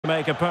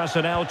make a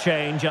personnel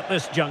change at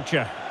this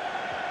juncture.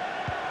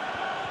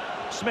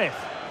 Smith.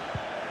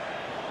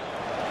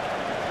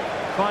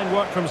 Fine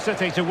work from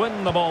City to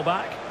win the ball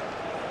back.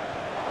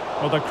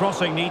 Well, the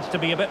crossing needs to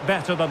be a bit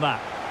better than that.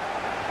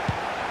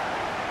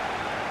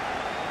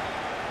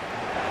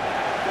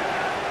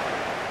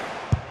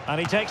 And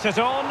he takes it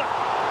on.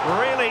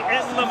 Really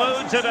in the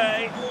mood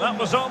today. That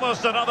was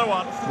almost another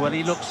one. Well,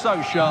 he looks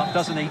so sharp,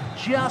 doesn't he?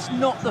 Just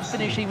not the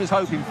finish he was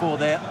hoping for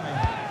there.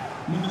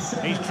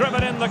 He's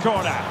driven in the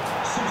corner.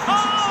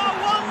 Oh,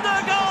 wonder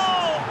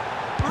goal!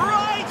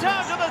 Right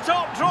out of the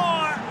top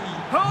drawer.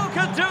 Who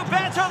could do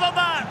better than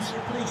that?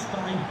 Replaced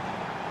by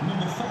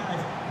number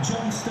 5,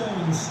 John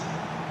Stones.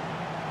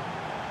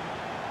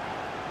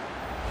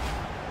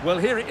 Well,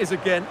 here it is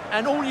again,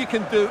 and all you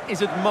can do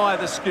is admire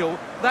the skill.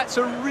 That's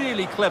a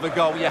really clever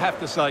goal, you have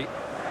to say.